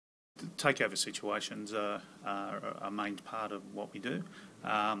takeover situations are a main part of what we do.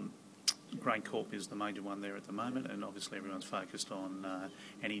 Graincorp is the major one there at the moment, and obviously everyone's focused on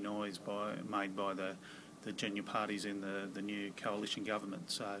any noise made by the junior parties in the new coalition government,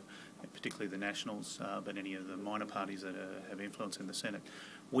 so particularly the Nationals, but any of the minor parties that have influence in the Senate.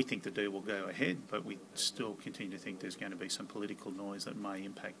 We think the deal will go ahead, but we still continue to think there's going to be some political noise that may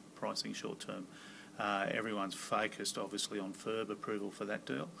impact pricing short term. Everyone's focused obviously on FIRB approval for that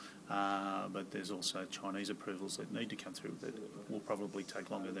deal, but there's also Chinese approvals that need to come through that will probably take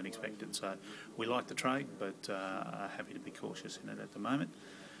longer than expected. So we like the trade, but are happy to be cautious in it at the moment.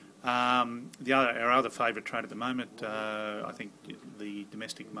 Our other favourite trade at the moment, I think the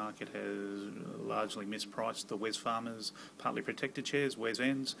domestic market has largely mispriced the Wesfarmers partly protected shares,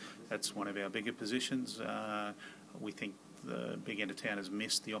 WESNs. That's one of our bigger positions. We think the big end of town has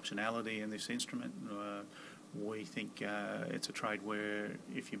missed the optionality in this instrument. We think it's a trade where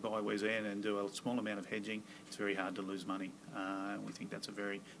if you buy WESN and do a small amount of hedging, it's very hard to lose money. We think that's a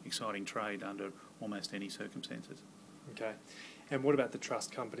very exciting trade under almost any circumstances. Okay. And what about the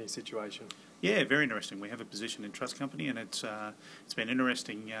trust company situation? Yeah, very interesting. We have a position in trust company, and it's been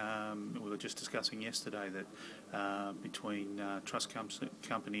interesting. We were just discussing yesterday that between trust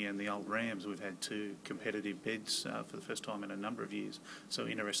company and the old Rams, we've had two competitive bids for the first time in a number of years. So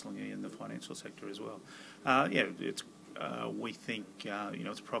interestingly, in the financial sector as well. Yeah, it's. We think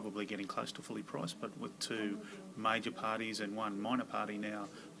it's probably getting close to fully priced, but with two major parties and one minor party now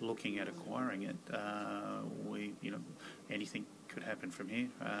looking at acquiring it, anything could happen from here.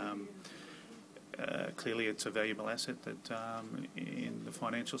 Clearly, it's a valuable asset that in the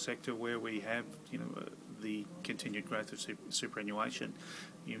financial sector where we have the continued growth of superannuation,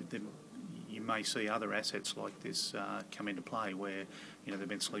 you may see other assets like this come into play where there have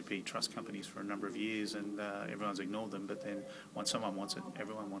been sleepy trust companies for a number of years and everyone's ignored them, but then once someone wants it,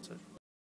 everyone wants it.